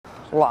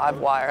live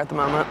wire at the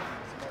moment.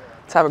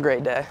 Let's have a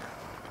great day.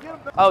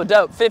 Oh,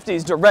 dope.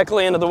 50s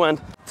directly into the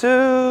wind.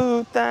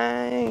 2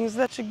 things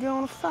that you're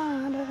gonna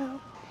find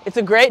out. It's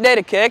a great day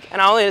to kick,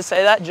 and I only just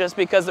say that just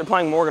because they're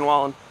playing Morgan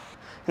Wallen.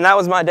 And that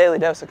was my daily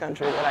dose of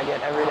country that I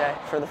get every day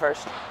for the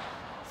first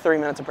 3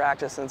 minutes of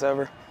practice, and it's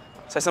over.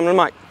 Say something to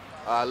Mike.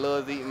 I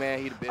love Zeke, man.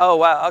 He the best. Oh,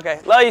 wow. Okay.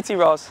 Love you,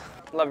 T-Rolls.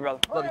 Love you, brother.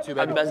 Love you too, baby.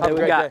 Have the best day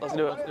we got. Let's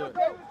do it.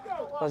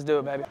 Let's do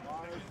it, baby.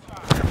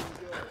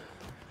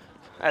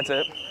 That's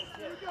it.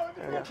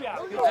 There we go.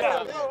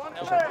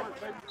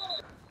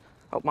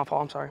 Oh, my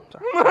fault. I'm sorry.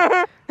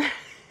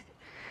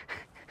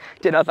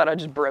 Dude, I thought I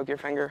just broke your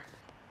finger.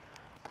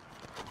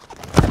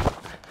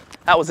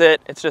 That was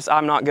it. It's just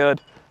I'm not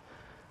good.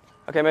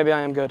 Okay, maybe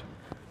I am good.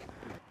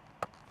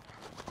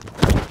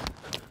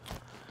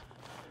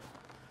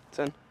 It's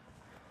in.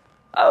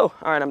 Oh,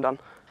 all right, I'm done.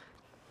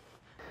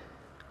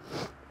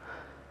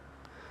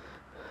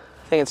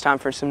 I think it's time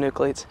for some new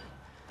cleats.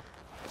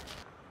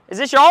 Is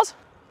this y'all's?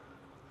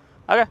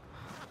 Okay.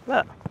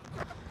 Yeah.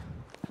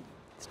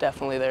 It's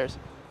definitely theirs.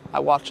 I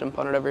watched him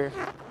punt it over here.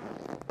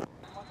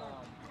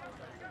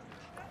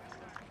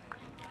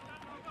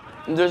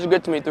 This is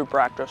good to me through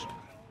practice.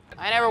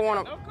 I never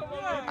want to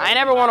wire. I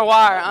never want to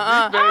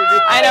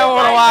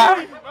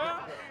wire.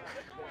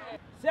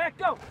 Zach,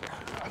 go.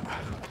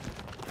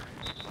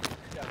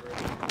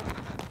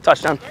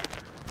 Touchdown.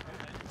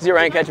 Zero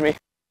ain't catching me.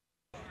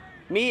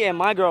 Me and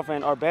my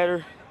girlfriend are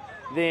better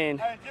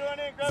than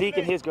Zeke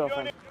and his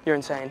girlfriend. You're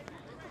insane.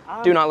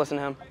 Do not listen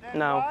to him.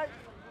 No.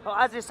 Oh,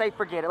 I just say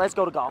forget it. Let's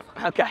go to golf.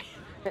 Okay.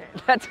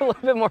 That's a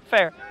little bit more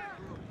fair.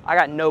 I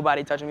got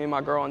nobody touching me and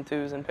my girl on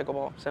 2s in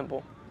pickleball.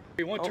 Simple.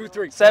 1, 2,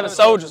 3. 7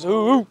 soldiers.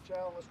 Ooh.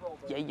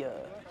 Yeah, yeah.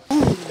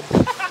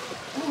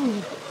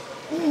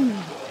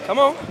 Come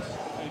on.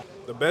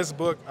 The best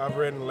book I've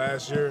read in the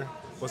last year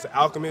was The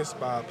Alchemist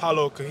by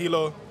Paulo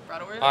Coelho.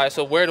 All right,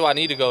 so where do I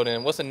need to go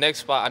then? What's the next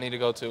spot I need to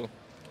go to?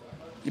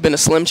 You been to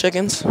Slim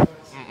Chickens?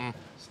 Mm-mm.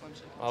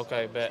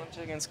 Okay, bet. Slim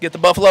Chickens. Get the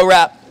buffalo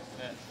wrap.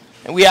 Bet.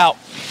 And we out.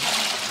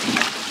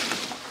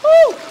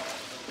 Woo!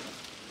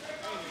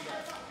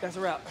 That's a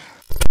wrap.